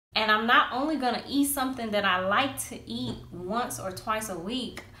And I'm not only gonna eat something that I like to eat once or twice a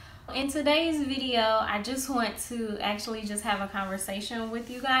week. In today's video, I just want to actually just have a conversation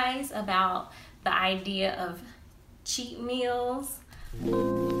with you guys about the idea of cheat meals.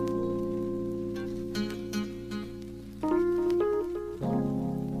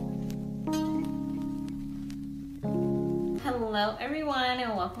 Hello everyone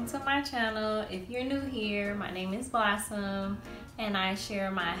and welcome to my channel. If you're new here, my name is Blossom and I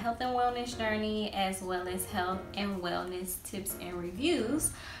share my health and wellness journey as well as health and wellness tips and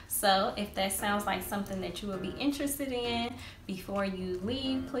reviews. So if that sounds like something that you would be interested in, before you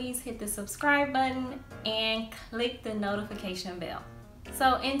leave, please hit the subscribe button and click the notification bell.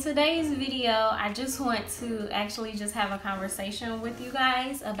 So in today's video, I just want to actually just have a conversation with you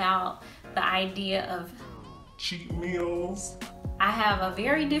guys about the idea of cheat meals. I have a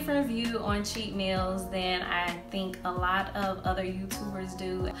very different view on cheat meals than I think a lot of other YouTubers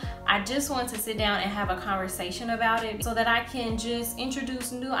do. I just want to sit down and have a conversation about it so that I can just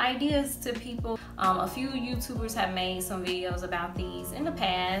introduce new ideas to people. A few YouTubers have made some videos about these in the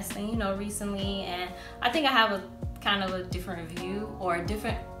past and recently, and I think I have a kind of a different view or a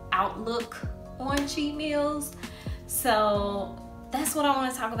different outlook on cheat meals. So that's what I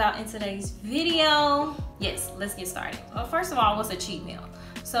want to talk about in today's video. Yes, let's get started. Well, first of all, what's a cheat meal?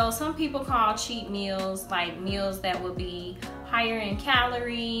 So some people call cheat meals like meals that would be higher in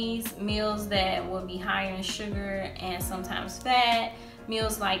calories, meals that would be higher in sugar and sometimes fat,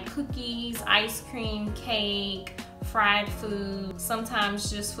 meals like cookies, ice cream, cake, fried food, sometimes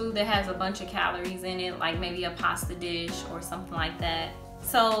just food that has a bunch of calories in it, like maybe a pasta dish or something like that.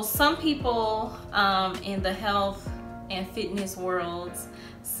 So some people in the health and fitness worlds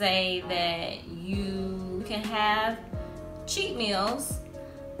say that you can have cheat meals,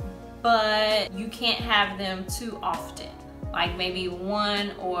 but you can't have them too often, like maybe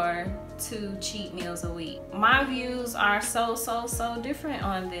 1 or 2 cheat meals a week. My views are so different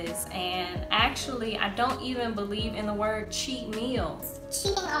on this, and actually I don't even believe in the word cheat meals.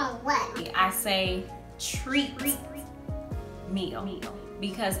 Cheating on what? I say treat meal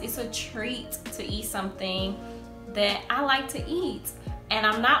because it's a treat to eat something that I like to eat. And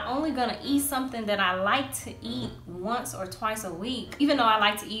I'm not only gonna eat something that I like to eat once or twice a week, even though I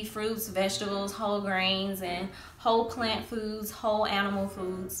like to eat fruits, vegetables, whole grains, and whole plant foods, whole animal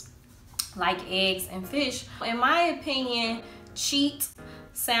foods, like eggs and fish. In my opinion, cheat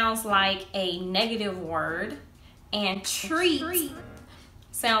sounds like a negative word, and treat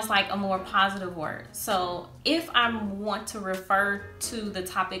sounds like a more positive word. So if I want to refer to the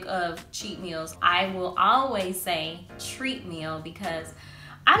topic of cheat meals, I will always say treat meal because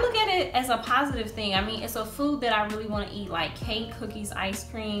I look at it as a positive thing. I mean, it's a food that I really want to eat, like cake, cookies, ice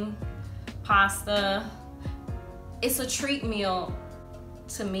cream, pasta. It's a treat meal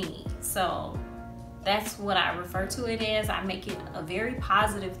to me. So that's what I refer to it as. I make it a very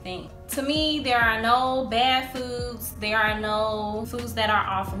positive thing. To me, there are no bad foods, there are no foods that are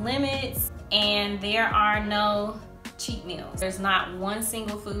off limits, and there are no cheat meals. There's not one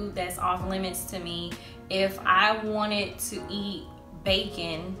single food that's off limits to me. If I wanted to eat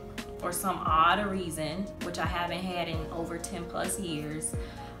bacon for some odd reason, which I haven't had in over 10+ years,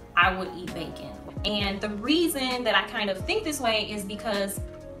 I would eat bacon. And the reason that I kind of think this way is because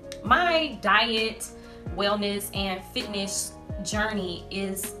my diet, wellness, and fitness journey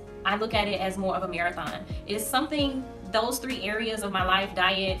is, I look at it as more of a marathon. It's something, those 3 areas of my life,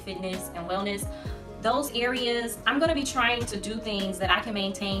 diet, fitness, and wellness, those areas, I'm gonna be trying to do things that I can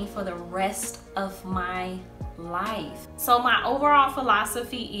maintain for the rest of my life. So my overall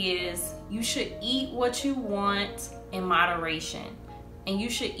philosophy is you should eat what you want in moderation. And you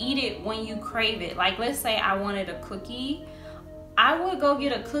should eat it when you crave it. Like, let's say I wanted a cookie, I would go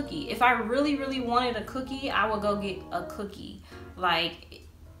get a cookie. If I really wanted a cookie, I would go get a cookie. Like,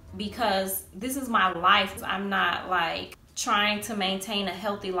 because this is my life. I'm not like trying to maintain a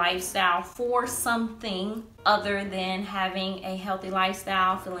healthy lifestyle for something other than having a healthy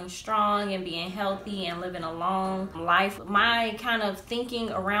lifestyle, feeling strong and being healthy and living a long life. My kind of thinking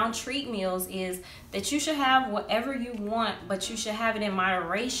around treat meals is that you should have whatever you want, but you should have it in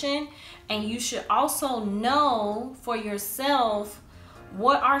moderation, and you should also know for yourself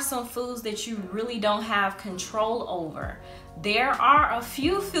what are some foods that you really don't have control over. There are a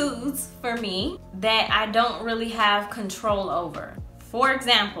few foods for me that I don't really have control over. For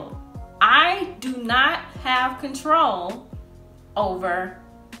example, I do not have control over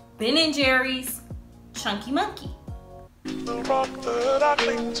Ben & Jerry's Chunky Monkey. I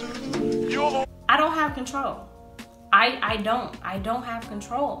don't have control. I don't have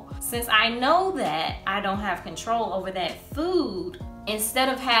control. Since I know that I don't have control over that food, instead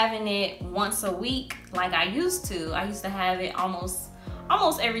of having it once a week like I used to have it almost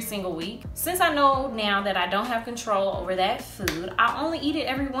every single week. Since I know now that I don't have control over that food, I only eat it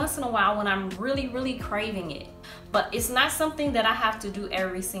every once in a while when I'm really craving it. But it's not something that I have to do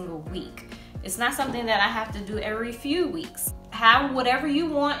every single week. It's not something that I have to do every few weeks. Have whatever you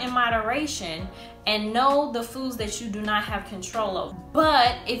want in moderation and know the foods that you do not have control over.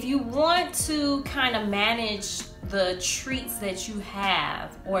 But if you want to kind of manage the treats that you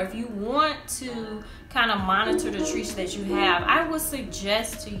have, or if you want to kind of monitor the treats that you have, I would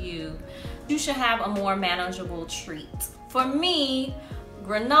suggest to you should have a more manageable treat. For me,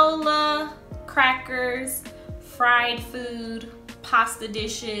 granola, crackers, fried food, pasta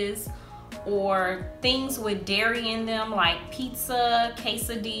dishes, or things with dairy in them like pizza,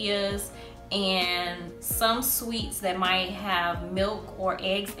 quesadillas, and some sweets that might have milk or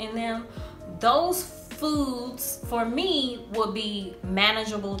eggs in them. Those foods for me would be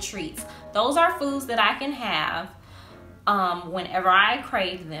manageable treats. Those are foods that I can have whenever I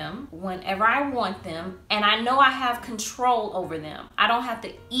crave them, whenever I want them, and I know I have control over them. I don't have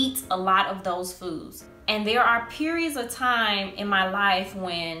to eat a lot of those foods. And there are periods of time in my life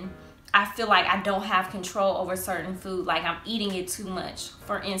when I feel like I don't have control over certain food, like I'm eating it too much.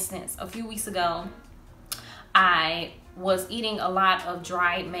 For instance, a few weeks ago, I was eating a lot of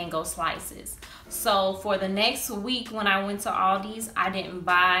dried mango slices. So for the next week when I went to Aldi's, I didn't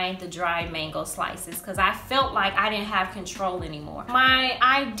buy the dried mango slices because I felt like I didn't have control anymore. My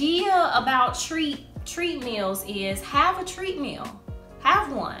idea about treat meals is have a treat meal.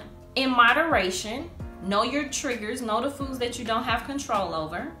 Have one in moderation. Know your triggers, know the foods that you don't have control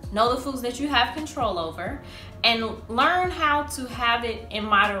over, know the foods that you have control over, and learn how to have it in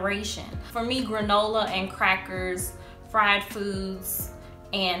moderation. For me, granola and crackers, fried foods,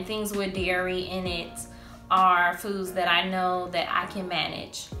 and things with dairy in it are foods that I know that I can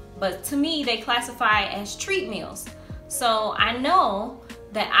manage. But to me, they classify as treat meals. So I know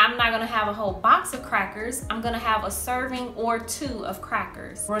that I'm not gonna have a whole box of crackers. I'm gonna have a serving or two of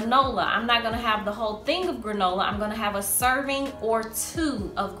crackers. Granola, I'm not gonna have the whole thing of granola. I'm gonna have a serving or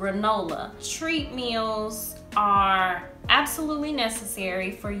two of granola. Treat meals are absolutely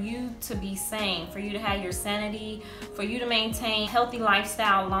necessary for you to be sane, for you to have your sanity, for you to maintain a healthy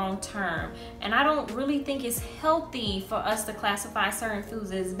lifestyle long term. And I don't really think it's healthy for us to classify certain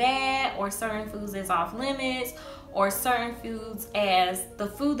foods as bad or certain foods as off limits or certain foods as the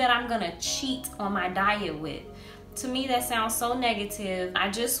food that I'm gonna cheat on my diet with. To me, that sounds so negative. I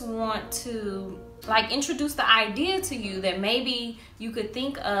just want to introduce the idea to you that maybe you could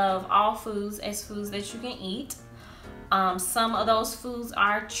think of all foods as foods that you can eat. Some of those foods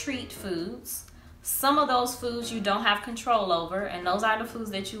are treat foods. Some of those foods you don't have control over, and those are the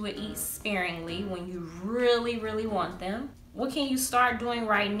foods that you would eat sparingly when you really want them. What can you start doing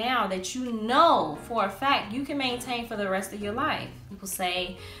right now that you know for a fact you can maintain for the rest of your life? People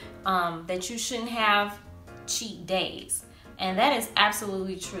say that you shouldn't have cheat days. And that is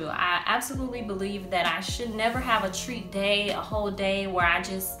absolutely true. I absolutely believe that I should never have a treat day, a whole day where I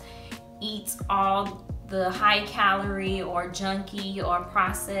just eat all the high calorie or junky or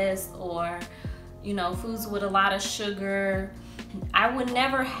processed or, foods with a lot of sugar. I would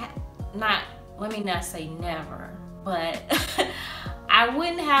never let me not say never, but I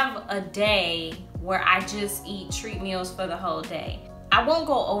wouldn't have a day where I just eat treat meals for the whole day. I won't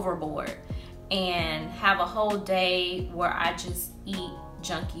go overboard and have a whole day where I just eat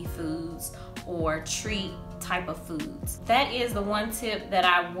junky foods or treat type of foods. That is the one tip that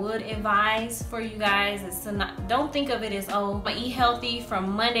I would advise for you guys, is to don't think of it as, oh, I'm gonna eat healthy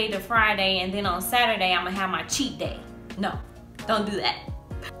from Monday to Friday and then on Saturday I'm gonna have my cheat day. No, don't do that.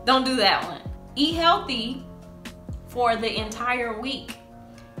 Don't do that one. Eat healthy for the entire week.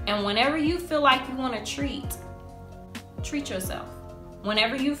 And whenever you feel like you want to treat yourself.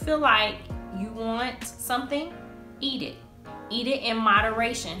 Whenever you feel like you want something, eat it. Eat it in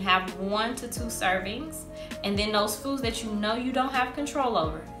moderation. Have 1 to 2 servings. And then those foods that you know you don't have control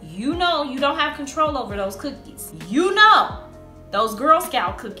over. You know you don't have control over those cookies. You know those Girl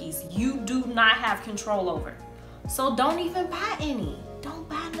Scout cookies you do not have control over. So don't even buy any. Don't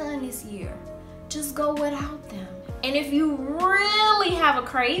buy none this year. Just go without them. And if you really have a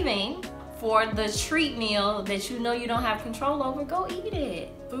craving for the treat meal that you know you don't have control over, go eat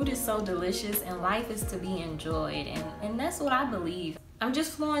it. Food is so delicious and life is to be enjoyed, and that's what I believe. I'm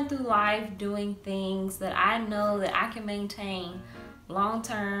just flowing through life doing things that I know that I can maintain long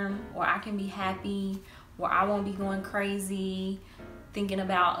term, where I can be happy, where I won't be going crazy, thinking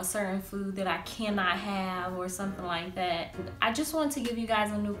about a certain food that I cannot have or something like that. I just want to give you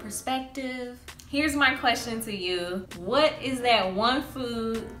guys a new perspective. Here's my question to you. What is that one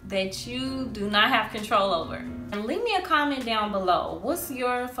food that you do not have control over? And leave me a comment down below. What's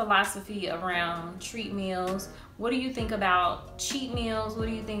your philosophy around treat meals? What do you think about cheat meals? What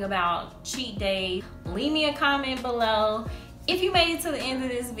do you think about cheat days? Leave me a comment below. If you made it to the end of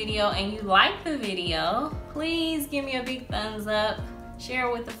this video and you liked the video, please give me a big thumbs up, share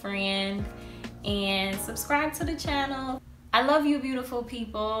it with a friend, and subscribe to the channel. I love you, beautiful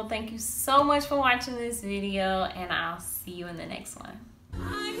people. Thank you so much for watching this video, and I'll see you in the next one.